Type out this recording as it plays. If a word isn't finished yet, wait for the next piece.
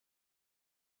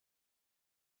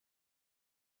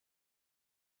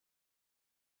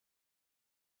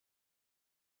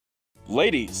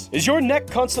Ladies, is your neck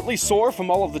constantly sore from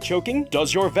all of the choking?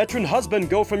 Does your veteran husband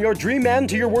go from your dream man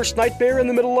to your worst nightmare in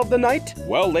the middle of the night?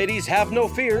 Well, ladies, have no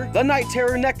fear. The Night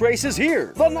Terror neck brace is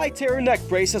here. The Night Terror neck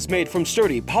brace is made from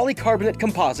sturdy polycarbonate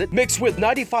composite mixed with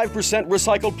 95%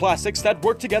 recycled plastics that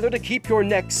work together to keep your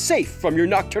neck safe from your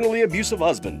nocturnally abusive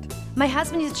husband. My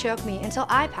husband used to choke me until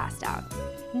I passed out.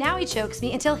 Now he chokes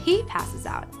me until he passes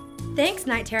out. Thanks,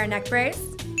 Night Terror neck brace.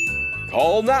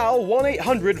 Call now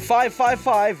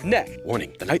 1-800-555-NECK.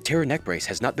 Warning, the Night Terror neck brace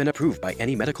has not been approved by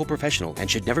any medical professional and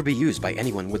should never be used by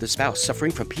anyone with a spouse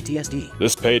suffering from PTSD.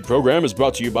 This paid program is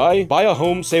brought to you by Buy a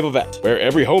Home, Save a Vet, where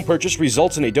every home purchase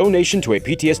results in a donation to a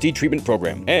PTSD treatment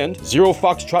program, and Zero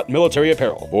Foxtrot Military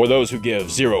Apparel, for those who give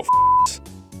zero f